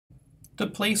The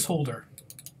placeholder.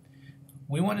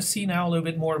 We want to see now a little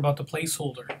bit more about the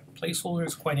placeholder. Placeholder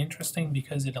is quite interesting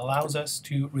because it allows us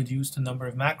to reduce the number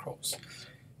of macros.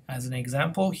 As an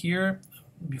example here,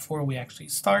 before we actually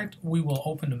start, we will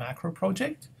open the macro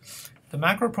project. The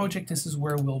macro project, this is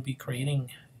where we'll be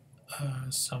creating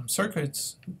some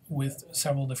circuits with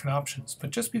several different options.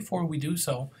 But just before we do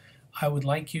so, I would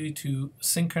like you to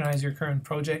synchronize your current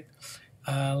project.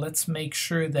 Let's make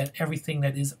sure that everything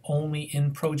that is only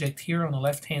in project here on the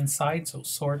left hand side, so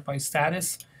sort by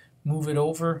status, move it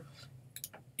over,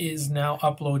 is now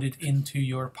uploaded into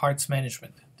your parts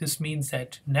management. This means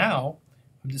that now,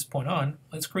 from this point on,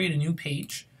 let's create a new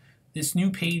page. This new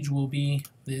page will be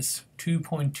this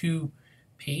 2.2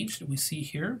 page that we see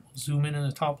here. We'll zoom in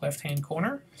the top left hand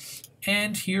corner,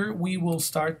 and here we will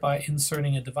start by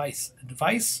inserting a device. The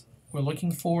device we're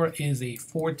looking for is a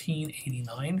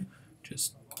 1489.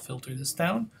 Just filter this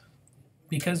down.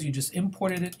 Because you just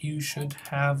imported it, you should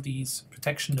have these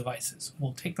protection devices.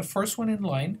 We'll take the first one in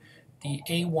line, the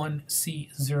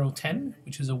A1C010,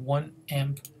 which is a 1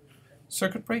 amp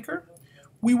circuit breaker.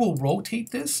 We will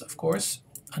rotate this, of course,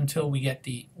 until we get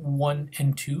the 1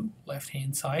 and 2 left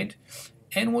hand side,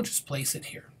 and we'll just place it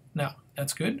here. Now,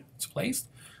 that's good, it's placed.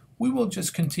 We will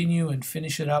just continue and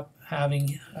finish it up,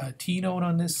 having a T node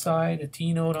on this side, a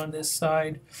T node on this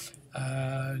side.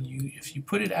 If you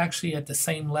put it actually at the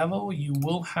same level, you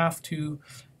will have to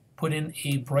put in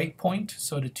a breakpoint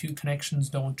so the two connections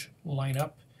don't line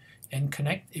up and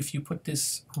connect. If you put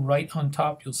this right on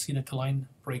top, you'll see that the line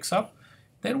breaks up.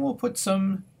 Then we'll put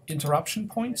some interruption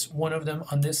points, one of them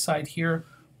on this side here,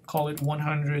 call it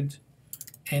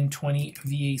 120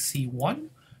 VAC1,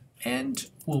 and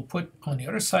we'll put on the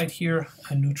other side here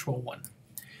a neutral one.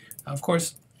 Now, of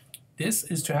course, this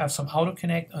is to have some auto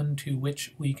connect onto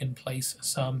which we can place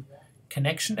some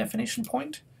connection definition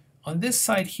point. On this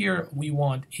side here, we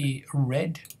want a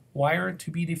red wire to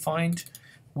be defined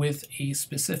with a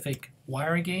specific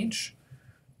wire gauge,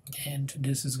 and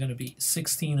this is going to be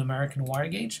 16 American wire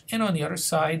gauge. And on the other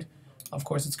side, of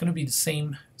course, it's going to be the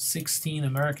same 16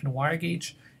 American wire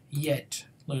gauge, yet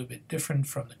a little bit different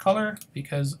from the color,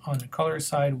 because on the color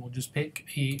side, we'll just pick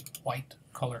a white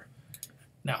color.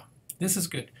 Now, this is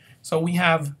good. So we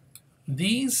have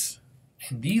these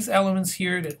and these elements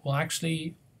here that will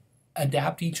actually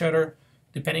adapt each other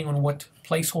depending on what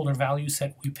placeholder value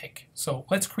set we pick. So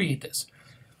let's create this.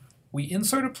 We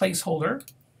insert a placeholder.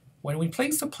 When we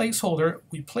place the placeholder,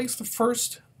 we place the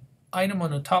first item on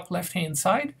the top left hand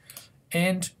side,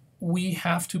 and we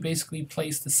have to basically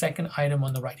place the second item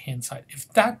on the right hand side.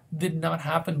 If that did not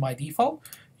happen by default,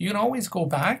 you can always go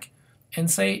back and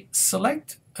say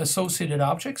select associated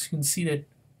objects. You can see that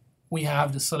we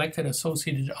have the selected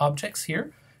associated objects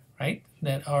here, right,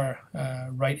 that are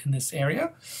right in this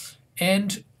area.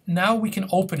 And now we can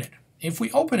open it. If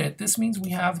we open it, this means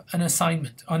we have an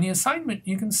assignment. On the assignment,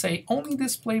 you can say only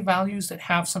display values that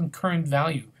have some current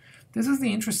value. This is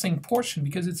the interesting portion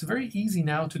because it's very easy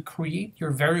now to create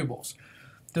your variables.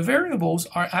 The variables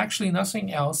are actually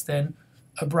nothing else than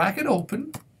a bracket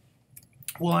open.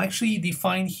 We'll actually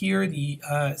define here the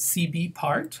CB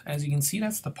part. As you can see,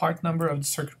 that's the part number of the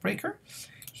circuit breaker.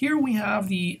 Here we have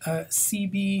the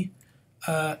CB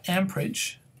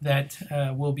amperage that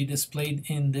will be displayed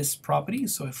in this property.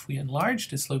 So if we enlarge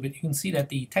this a little bit, you can see that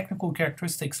the technical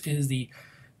characteristics is the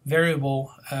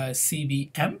variable CB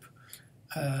amp.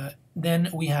 Then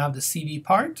we have the CB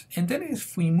part, and then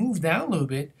if we move down a little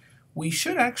bit, we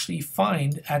should actually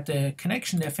find at the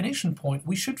connection definition point,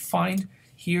 we should find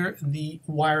here the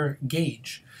wire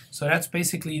gauge. So that's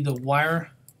basically the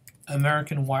wire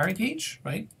American wire gauge,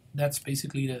 right? That's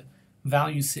basically the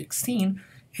value 16.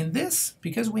 And this,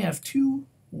 because we have two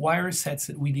wire sets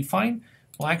that we define,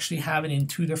 we'll actually have it in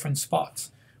two different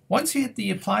spots. Once you hit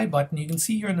the apply button, you can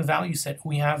see here in the value set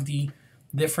we have the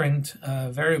different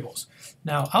variables.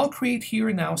 Now I'll create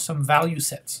here now some value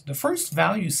sets. The first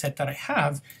value set that I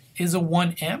have is a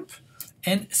 1 amp,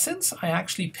 and since I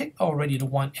actually picked already the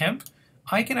 1 amp,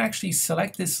 I can actually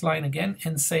select this line again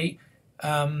and say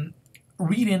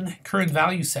read in current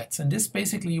value sets, and this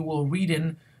basically will read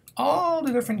in all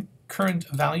the different current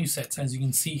value sets, as you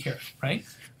can see here, right?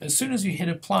 As soon as you hit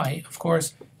apply, of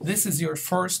course, this is your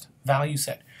first value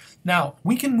set. Now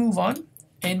we can move on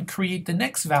and create the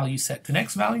next value set. The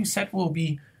next value set will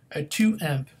be a 2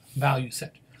 amp value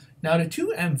set. Now the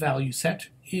 2 amp value set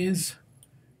is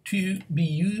to be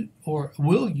used, or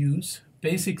will use,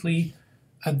 basically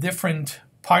a different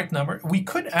part number. We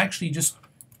could actually just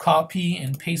copy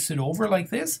and paste it over like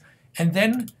this, and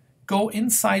then go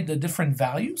inside the different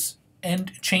values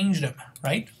and change them,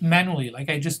 right? Manually, like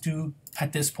I just do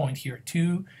at this point here,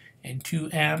 2 and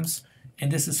 2 amps,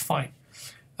 and this is fine.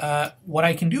 What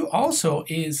I can do also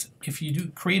is, if you do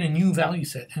create a new value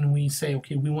set and we say,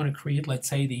 okay, we want to create, let's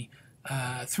say, the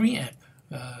 3 amp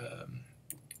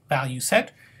value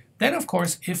set, then of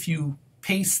course if you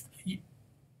paste,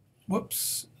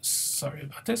 whoops, sorry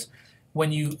about this,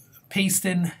 when you paste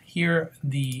in here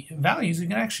the values, you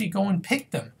can actually go and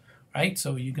pick them, right?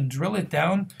 So you can drill it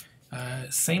down,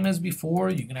 same as before.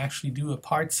 You can actually do a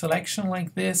part selection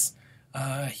like this.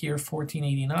 Here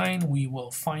 1489, we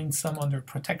will find some under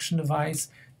protection device.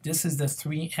 This is the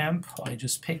 3 amp, I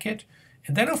just pick it.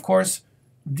 And then of course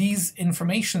these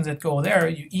informations that go there,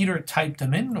 you either type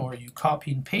them in or you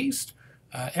copy and paste.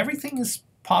 Everything is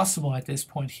possible at this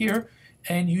point here,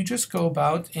 and you just go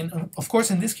about, and of course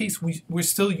in this case we're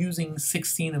still using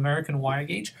 16 American wire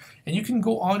gauge, and you can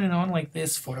go on and on like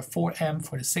this for the 4 amp,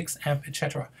 for the 6 amp,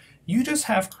 etc. You just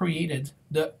have created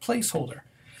the placeholder.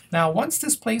 Now once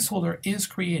this placeholder is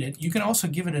created, you can also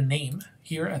give it a name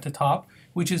here at the top,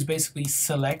 which is basically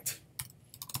select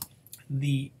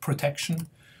the protection,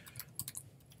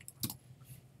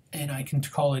 and I can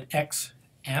call it X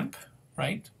amp,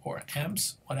 right, or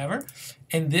amps, whatever.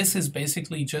 And this is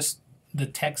basically just the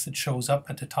text that shows up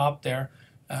at the top there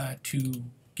to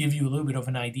give you a little bit of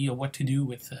an idea what to do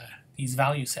with these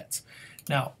value sets.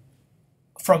 Now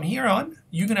from here on,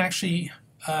 you can actually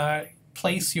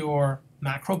place your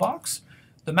macro box.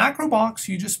 The macro box,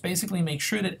 you just basically make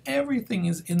sure that everything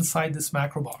is inside this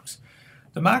macro box.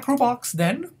 The macro box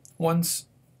then, once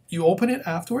you open it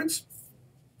afterwards,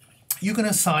 you can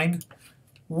assign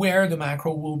where the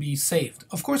macro will be saved.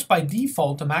 Of course, by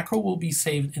default, the macro will be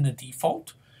saved in the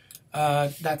default.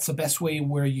 That's the best way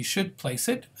where you should place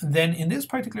it. And then in this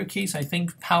particular case, I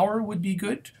think power would be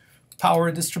good,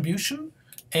 power distribution.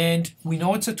 And we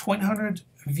know it's a 100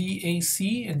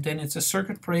 VAC, and then it's a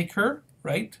circuit breaker,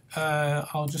 right?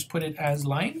 I'll just put it as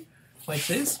line, like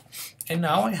this. And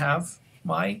now I have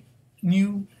my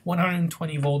new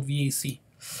 120 volt VAC.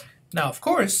 Now, of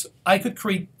course, I could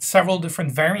create several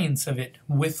different variants of it,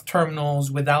 with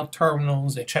terminals, without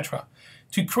terminals, etc.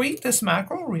 To create this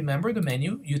macro, remember the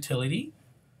menu, Utility,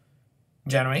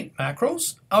 Generate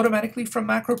Macros, automatically from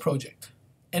Macro Project.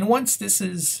 And once this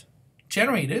is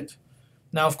generated,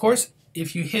 now of course,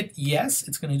 if you hit yes,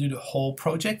 it's going to do the whole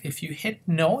project. If you hit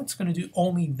no, it's going to do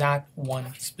only that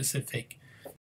one specific